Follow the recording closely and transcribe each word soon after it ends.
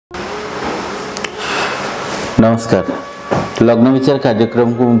नमस्कार लग्न विचार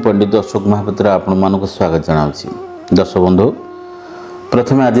कार्यक्रम को पंडित अशोक महापात्र आपण मानक स्वागत जनावछि। दर्शक बंधु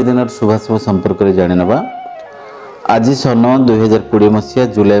प्रथम आज दिन शुभाशुभ संपर्क में जाणीना। आज सन 2020 मसीहा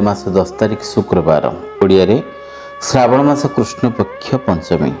जुलाई मास 10 तारिख शुक्रवार ओडिया रे श्रावण मास कृष्ण पक्ष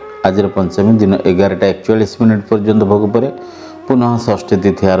पंचमी। आज पंचमी दिन 11:41 पर्यंत भोग पर पुनः षष्ठी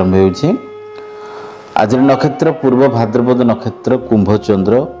तिथि आरंभ होउछि। आज नक्षत्र पूर्व भाद्रपद नक्षत्र कुंभ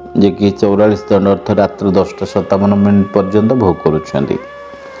चंद्र जे कि 44 दंड अर्थ रात्र 10:57 पर्यंत भोग करुछंती।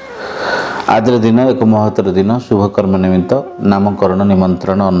 आज दिन एक महत्तर दिन शुभ कर्म निमित्त नामकरण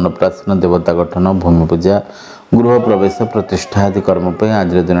निमंत्रण अन्नप्राशन देवता गठन भूमि पूजा गृह प्रवेश प्रतिष्ठा आदि कर्म पे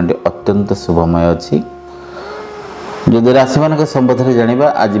आज दिन अत्यंत शुभमय अछि। यदि राशि मान संबंध में जानिबा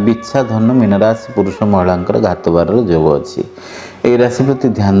आज बिच्छा धन मीन राशि पुरुष महिलांकर घातबार योग अछि। एही राशि प्रति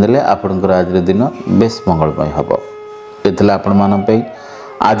ध्यान देले आपनकर आज दिन बेस मंगलमय हबो। एतला आपण मान पे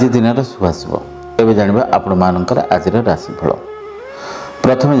आज दिन शुभाशुभ। एवं जानिबा आपण मानकर आज राशिफल।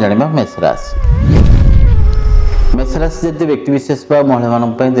 प्रथम जानिबा मेष राशि। मेष राशि जति व्यक्ति विशेष बा महिला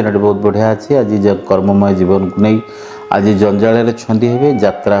मान पे दिन बहुत बढ़िया अछि। आज कर्ममय जीवन को नहीं आज जंजाल छंदी हेबे।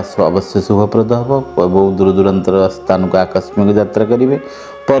 यात्रा अवश्य शुभप्रद हम। बहुत दूर दूरांतर स्थान को आकस्मिक यात्रा करेंगे।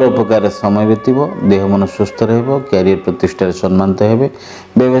 परोपकार समय बीतव। देह मन सुस्थ रहिबो। कैरियर प्रतिष्ठार सम्मानित हेबे।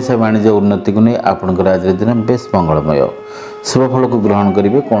 व्यवसाय वाणिज्य उन्नति को नहीं आपनकर आज दिन बेस मंगलमय। शुभफल को ग्रहण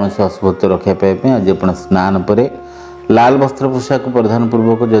करेंगे। कौन से अशुभत्व रखापी आज आप स्नान पर लाल वस्त्र पोशाक परिधान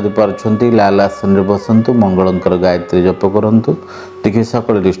पूर्वक जदि पार्टी लाल आसन में बसतु। मंगलंकर गायत्री जप करूँ। देखिए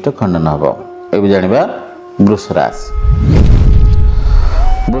सकल रिष्ट खंडन हम। ए जानिबा वृष राशि।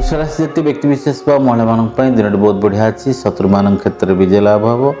 वृष राशि जति व्यक्ति विशेष बा महिला मान दिन बहुत बढ़िया अच्छी। शत्रु मान क्षेत्र विजय लाभ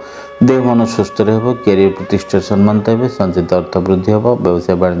हम। देह मन सुस्थ रह। कैरियर प्रतिष्ठा सम्मानित हे। संचित अर्थ वृद्धि हम।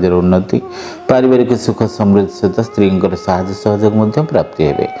 व्यवसाय वाणिज्य उन्नति पारिवारिक सुख समृद्धि सहित स्त्री साहाय्य सहयोग प्राप्ति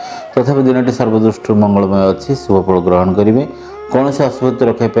हे। तथापि दिन सर्वदृष्टि मंगलमय अच्छी। शुभफल ग्रहण करेंगे। कौन से अशुभत्व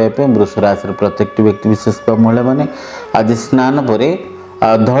रखापी वृष राशि प्रत्येक व्यक्ति विशेष बा महिला मैंने आज स्नान पर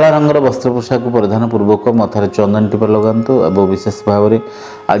धला रंगर वस्त्र पोशाक परिधान पूर्वक मथार चंदन टीपा लगातु। और विशेष भाव में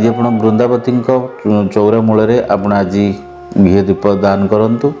आज आप वृंदावती चौरा मूल आज घी दीप दान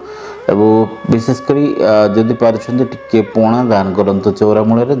करूँ। एवं विशेषकर जदि पार्टी टिके पणा दान करूँ चौरा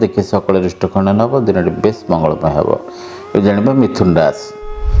मूल। देखिए सकल रिष्ट खंडन हम। दिन बेस मंगलमय हम। जानिबा मिथुन राशि।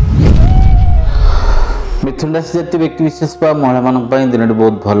 मिथुन राशि जति व्यक्ति विशेष बा महिला मान दिन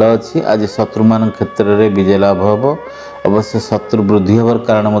बहुत भल अच्छी। आज शत्रु मान क्षेत्र में विजय लाभ हम। अवश्य शत्रु वृद्धि हबार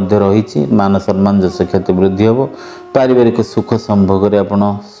कारण रही। मान सम्मान जस ख्याति वृद्धि हम। पारिवारिक सुख संभोग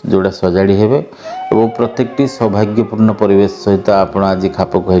जोड़ा सजाड़ी हे। और प्रत्येक सौभाग्यपूर्ण परिवेश सहित आप आज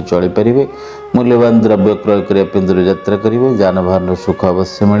खाप खुआई चली पारे। मूल्यवान द्रव्य क्रय करने दूर यात्रा करेंगे। जानवाहन सुख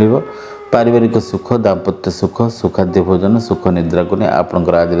अवश्य मिल। पारिवारिक सुख दाम्पत्य सुख सुखाद्य भोजन सुख निद्रा को नहीं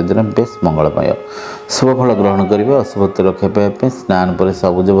आपंकर आज दिन बेस मंगलमय। शुभफल ग्रहण करेंगे। अशुभत्व रखापी स्नान पर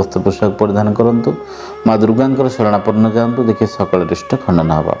सबुज वस्त्र पोशाक परिधान करूँ। माँ दुर्गा शरणापन्न जातु। देखिए सकल रिष्ट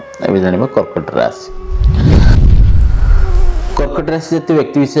खंडन हम। ए जानिबा कर्कट राशि। कर्कट राशि जति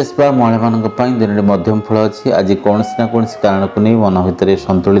व्यक्ति विशेष बा महिला मान दिन मध्यम फल अच्छी। आज कौन ना कौन कारण को नहीं मन भितर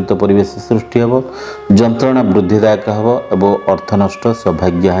संतुलित परिवेश सृष्टि हम। जंत्रणा वृद्धिदायक हम। और अर्थ नष्ट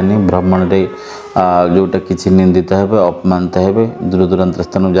सौभाग्य हानि भ्रमण जोटा कि निंदित हे अपमानित हे। दूर दूरांतर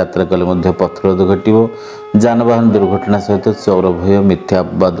स्थान यात्रा कले पथरोध घटो। जानवाहन दुर्घटना सहित चौर भय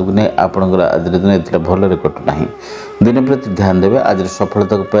मिथ्यावाद को नहीं आपंकर आज दिन ए भल कटुना। दिन प्रति ध्यान देवे। आज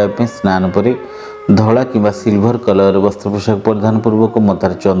सफलता को पाइबा स्नान पर धला कि सिल्वर कलर वस्त्र पोशाक परिधान पूर्वक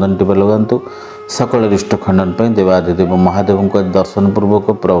मथार चंदन टीपा लगातु। सकल रिष्ट खंडन पर देवाधिदेव महादेव को दर्शन पूर्वक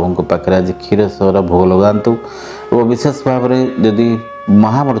प्रभु पाखे आज क्षीर सरा भोग लगातु। और विशेष भाव में जदि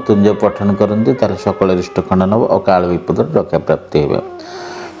महामृत्युंजय पठन करते तार सकल रिष्ट खंडन हम। और काल विपद रक्षा प्राप्ति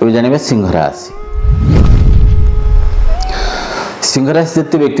हो। जानिबा सिंह राशि। सिंह राशि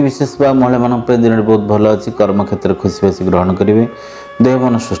जति व्यक्ति विशेष बा महिला मान दिन बहुत भल अच्छी। कर्म क्षेत्र खुशी बासी ग्रहण करेंगे। देह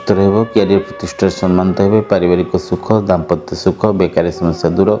मन सुस्थ रह। कैरियर प्रतिष्ठा सम्मानित हे। पारिवारिक सुख दाम्पत्य सुख बेकारी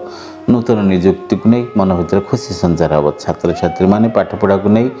समस्या दूर। नूतन निजुक्ति को नहीं मन भर खुशी संचार हम। छात्र छात्री मैंने पाठपढ़ा को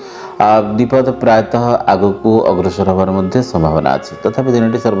नहीं विपद प्रायतः आग को अग्रसर हबार संभावना अच्छी। तथापि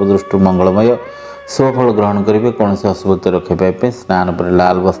दिन सर्वदृष्टि मंगलमय। शुभफल ग्रहण करेंगे। कौन से अशुभत्व रखापी स्नान पर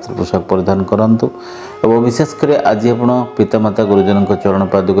लाल वस्त्र पोशाक परिधान करूँ। और विशेषकर आज आप पितामाता गुरुजन चरण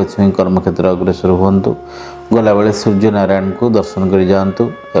पादुक छुई कर्म क्षेत्र अग्रसर हूँ। गला बेले सूर्य नारायण को दर्शन कर जातु।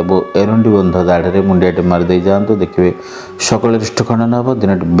 एवं एरुंडी बंध दाढ़े मुंडियाटे मारिदे जातु। देखिए सकल रिष्ट खंडन हम।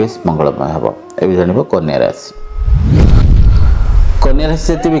 दिन बेस मंगलमय हम। ए जानिबा कन्या राशि। कन्या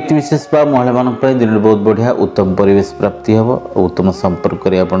राशि जति व्यक्ति विशेष बा महिला मान दिन बहुत बढ़िया। उत्तम परिवेश प्राप्ति हम। उत्तम संपर्क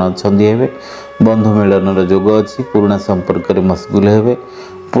बंधु मिलन योग अच्छी। पुराणा संपर्क मशगुल हे।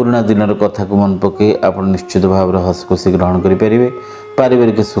 पुराना दिन कथा को मन पकई आप निश्चित भाव हस खुशी ग्रहण करेंगे।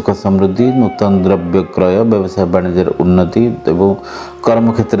 पारिवारिक सुख समृद्धि, नूतन द्रव्य क्रय, व्यवसाय वाणिज्य उन्नति और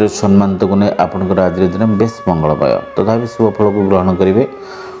कर्म क्षेत्र में सम्मानित को नहीं आपंकर आज दिन बेस मंगलमय। तथापि शुभ फल को ग्रहण करेंगे।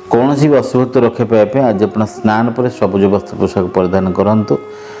 कौन भी अशुभत्व रक्षा पाइबा आज आप स्नान पर सबुज वस्त्र पोशाक परिधान करूँ।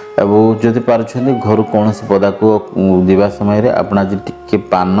 एवं जदि पार्टी घर कौन पदा को जा समय आप आज टे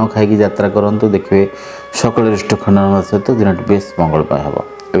पान खाई यात्रा करूँ। देखिए सकल रिष्ट खंडन सहित दिन बेस मंगलमय हम।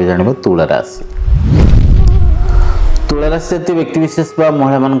 ए जाना तुला राशि। तुला राशि जातीय व्यक्तिशेष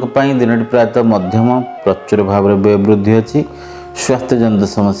महिला दिन प्रायतः मध्यम प्रचुर भाव में व्यय वृद्धि अच्छी। स्वास्थ्य जनित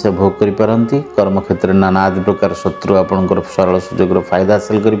समस्या भोग करिपारंती। कर्म क्षेत्र में नाना आदि प्रकार शत्रु आपणकर सरल सुजोग फायदा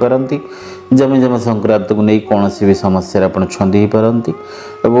हासिल करिपारंती। जमी जमा संक्रांत को नहीं कौन भी समस्या आप छंदी हो पारंती।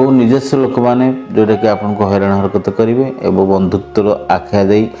 एवं निजस्व लोक मैंने जोटा कि आपन को हैरान हरकत करेंगे एवं बंधुत्वर आख्या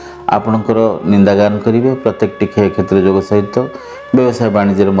दे आपणकर निंदागान करेंगे। प्रत्येक टिखे क्षेत्र जोग सहित व्यवसाय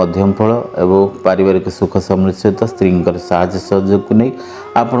वाणिज्य मध्यम फल एवं पारिवारिक सुख समृद्धि सहित स्त्री साहाय्य सहयोग को नहीं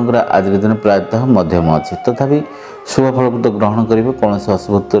आपणकर आज दिन प्रायतः मध्यम अच्छी। तथापि शुभ फल को तो ग्रहण करेंगे। कौन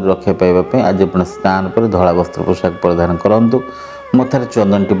अशुभत्व रक्षा पाइबा आज आप स्नान पर धला वस्त्र पोशाक परिधान करूँ। मथार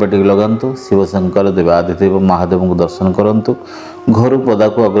चंदन टिपाटी लगातु। शिव शंकर देवादिदेव महादेव को दर्शन करूँ। घर पदा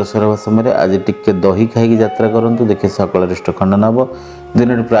को अग्रसर होगा समय आज टिके दही खाई यात्रा करूँ। देखिए सकल रिष्ट खंडन हम।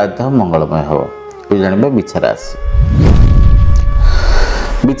 दिन प्रायतः मंगलमय हम। ये जानवा बिछा राशि।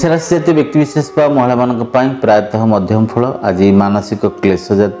 बिछा राशि जातीय व्यक्तिशेष महिला प्रायतः मध्यम फल। आज मानसिक क्लेश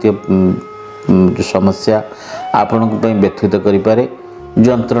जातीय समस्या आपण व्यथित करें।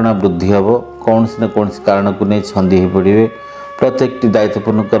 जंत्रणा वृद्धि हम। कौन न कौन कारण को नहीं छंदी हो पड़े। प्रत्येक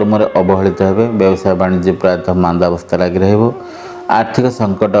दायित्वपूर्ण कर्म में अवहेलित हे। व्यवसाय वाणिज्य प्रायतः मांदावस्था लगी रहा। आर्थिक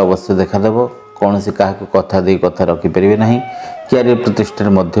संकट अवश्य देखादेव। कौन से क्या कथा दे कथा रखिपारे ना। क्यारियर प्रतिष्ठान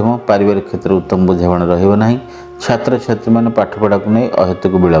मध्यम। पारिवारिक क्षेत्र उत्तम बुझाणा रहा। छात्र छात्री मैंने पाठपढ़ा को नहीं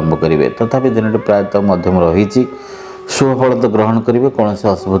अहेतुक विलंब करेंगे। तथापि दिन प्रायतः मध्यम रही। शुभ फल तो ग्रहण करेंगे। कौन से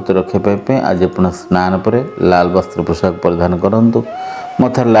अशुभत्व रक्षा पाइबा आज आप स्नान पर लाल वस्त्र पोशाक परिधान करूँ।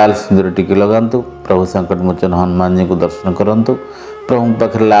 मथार लाल सिंदूर टिके लगातु। प्रभु संकट मोचन हनुमान जी को दर्शन करूँ। प्रभु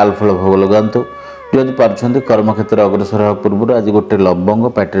पाखे लाल फल भोग लगातु। जदि पार्टी कर्म क्षेत्र अग्रसर होगा पूर्व आज गोटे लवंग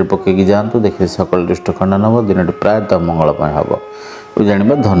पाटे पकईकि जातु। देखिए सकल रिष्ट खंडन हम। दिन प्रायतः मंगलमय हम। ये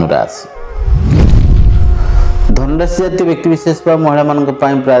जानवा धनुराशि। धनुराशि जातीय व्यक्तिशेष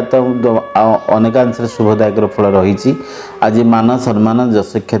महिला प्रायतः अनेकांश शुभदायक फल रही। आज मान सम्मान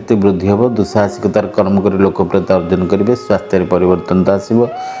जश ख्याति वृद्धि हम। दुस्साहसिकतार कर्म कर लोकप्रियता अर्जन करेंगे। स्वास्थ्य परिवर्तन आसो।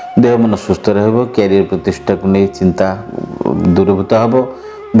 देह मन सुस्थ रहा। क्यारियर प्रतिष्ठा को नहीं चिंता दूरीभूत हम।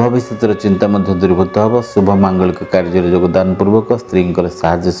 भविष्य चिंता दूरीभूत हम। शुभ मांगलिक कार्य योगदान पूर्वक स्त्री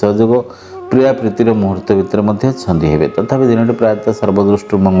साहाय्य सहयोग प्रिया प्रीतिर मुहूर्त भितर छंदी हे। तथापि दिन प्रायतः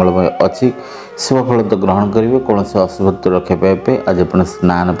सर्वदृष्टि मंगलमय अच्छी। शुभ फल तो ग्रहण करेंगे। कौन से अशुभत्व रक्षा पाइबा आज आप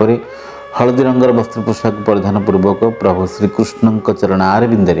स्नान पर हलदी रंगर वस्त्र पोशाक परिधान पूर्वक प्रभु श्रीकृष्ण चरण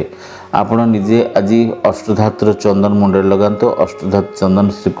आरविंदे आपण निजे आज अष्टधातुर चंदन मुंडे लगातु। अष्टधातु चंदन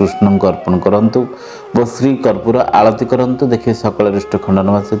श्रीकृष्ण को अर्पण करूँ व श्री कर्पूर आलती करूँ। देखिए सकल रिष्ट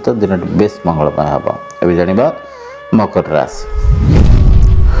खंडन सहित दिन बेस मंगलमय हम। ए जाना मकर राशि।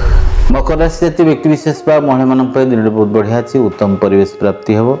 मकर राशि जातीय व्यक्तिशेष महिला दिन बहुत बढ़िया अच्छी। उत्तम परिवेश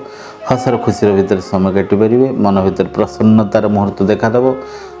प्राप्ति हम। हसर खुशी भर समय काटिपारे। मन भर प्रसन्नतार मुहूर्त देखादेव।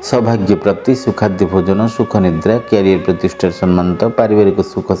 सौभाग्य प्राप्ति, सुखाद्य भोजन, सुख निद्रा, क्यारियर प्रतिष्ठा सम्मानित, पारिवारिक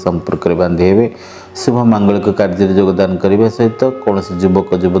सुख संपर्क में बांधि हे। शुभ मांगलिक कार्य योगदान करने सहित कौन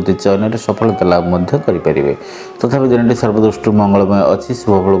युवक युवती चयन सफलता लाभ करेंगे। तथापि दिन सर्वदृष्टि मंगलमय अच्छी।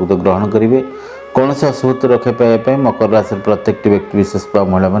 शुभ फल को ग्रहण करेंगे। कौन से अशुभत्व रक्षा पाइबा मकर राशि प्रत्येक व्यक्तिशेष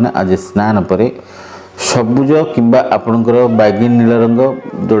महिला मैंने आज स्नान पर सबुज किंबा आपणकर बैगनी नील रंग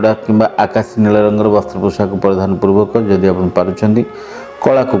जोड़ा किंबा आकाशी नील रंगर वस्त्र पोशाक परिधान पूर्वक जदि आप पार्टी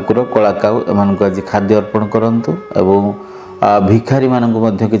कला कुकुर कला काऊ एम आज खाद्य अर्पण करूँ। एवं भिखारी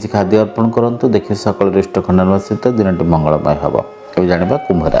मानक किसी खाद्य अर्पण करूँ। देखिए सकल रिष्ट खंडन सहित दिन मंगलमय हम। ये जानवा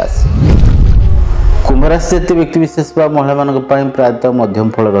कुंभ राशि। कुंभ राशि जातीय व्यक्तिशेष महिला प्रायतः मध्यम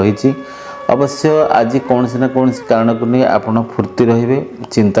फल रही। अवश्य आज कौन से न कौन कारण को नहीं आप फूर्ति रे।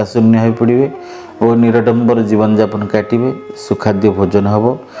 चिंता शून्य हो पड़े और निराडंबर जीवन यापन काटिबे। सुखाद्य भोजन हम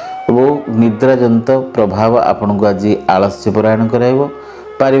और निद्राजनित प्रभाव आपन को आज आलस्यपरायण कराइब।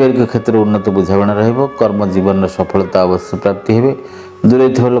 पारिवारिक क्षेत्र उन्नत बुझाणा रहिबो। कर्म जीवन सफलता अवश्य प्राप्ति हे। दूरे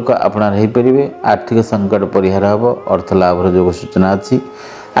थे लोक आपणार हो पारे। आर्थिक संकट परिहार हम। अर्थ लाभर जोग सूचना अच्छी।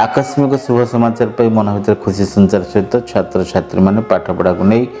 आकस्मिक शुभ समाचार पर मन भर खुशी संचार सहित छात्र छात्री मैंने पाठपढ़ा को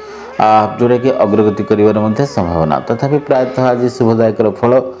नहीं जोटा कि अग्रगति कर संभावना। तथापि प्रायतः आज शुभदायक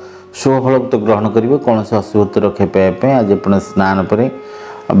फल शुभ फल तो ग्रहण करेंगे। कौन से अशुभत्व रक्षा पाइबा आज आप स्नान पर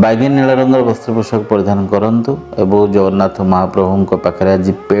बैगन नील रंगर वस्त्र पोशाक परिधान करंतु एवं जगन्नाथ महाप्रभु पाखे आज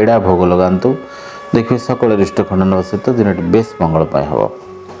पेड़ा भोग लगातु देखिए सकल रिष्ट खंडन सहित दिन बेस मंगलमय हम।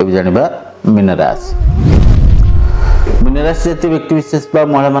 अब जाना मीन राशि। मीन राशि जातीय व्यक्ति विशेष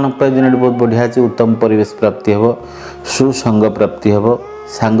महिला मान दिन बहुत बढ़िया अच्छे उत्तम परिवेश प्राप्ति हम सुसंग प्राप्ति हम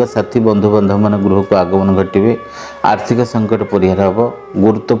सांग साथी बंधु बांधव मान गृह को आगमन घटे आर्थिक संकट परिहार हम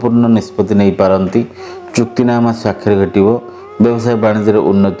गुरुत्वपूर्ण निष्पत्ति नहीं पारती चुक्तिनामा स्वाक्षर घटव व्यवसाय वाणिज्य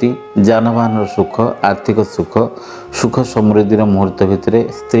उन्नति जानवाहन सुख आर्थिक सुख सुख समृद्धि मुहूर्त भितर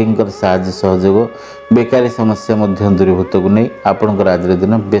स्त्री साहाय्य सहयोग बेकारी समस्या दूरीभूत को नहीं आपंकर आज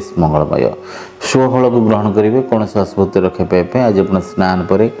दिन बेस मंगलमय शुभफल को ग्रहण करेंगे कौन असुविधा रक्षा पाइबा आज आप स्नान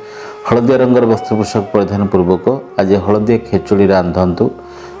पर हलदिया रंगर वस्त्र पोशाक परिधान पूर्वक आज हलदिया खेचुड़ी रांधतु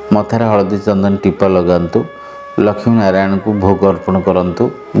मथार हलदी चंदन टीपा लगातु लक्ष्मी नारायण को भोग अर्पण करंतु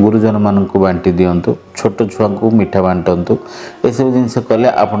गुरुजन मान को बांटी दिंतु छोट छुआ को मिठा बांटतु एसबू जिनस कले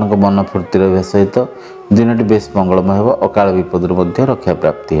आपण मन फूर्ति रहा सहित दिन बेस मंगलमय हो अकाल विपद रक्षा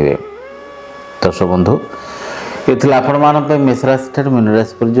प्राप्ति हे। दर्शक बंधु ये आपण मेष राशि मीन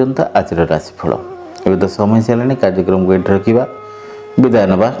राशि पर्यंत आज राशिफल। एवं तो समय चलानी कार्यक्रम को ये रखा विदाय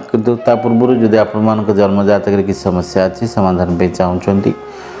ना किंतु पूर्व जदि आपण जन्म जातक किसी समस्या अच्छी समाधान पे चाहते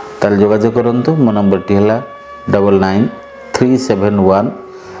ताल जोगाजोग करूँ। मो नंबर टी है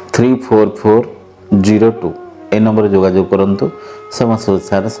 9937134402 ए नंबर जोगाजोग करूँ समस्त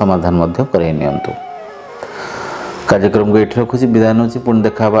समस्यार समाधान कराई नियंतु। कार्यक्रम को ये रखुच्छी विदाय नौची पुणी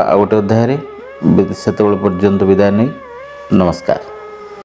देखा आ गोटे अध्याय से पर्यंत विदाय नहीं नमस्कार।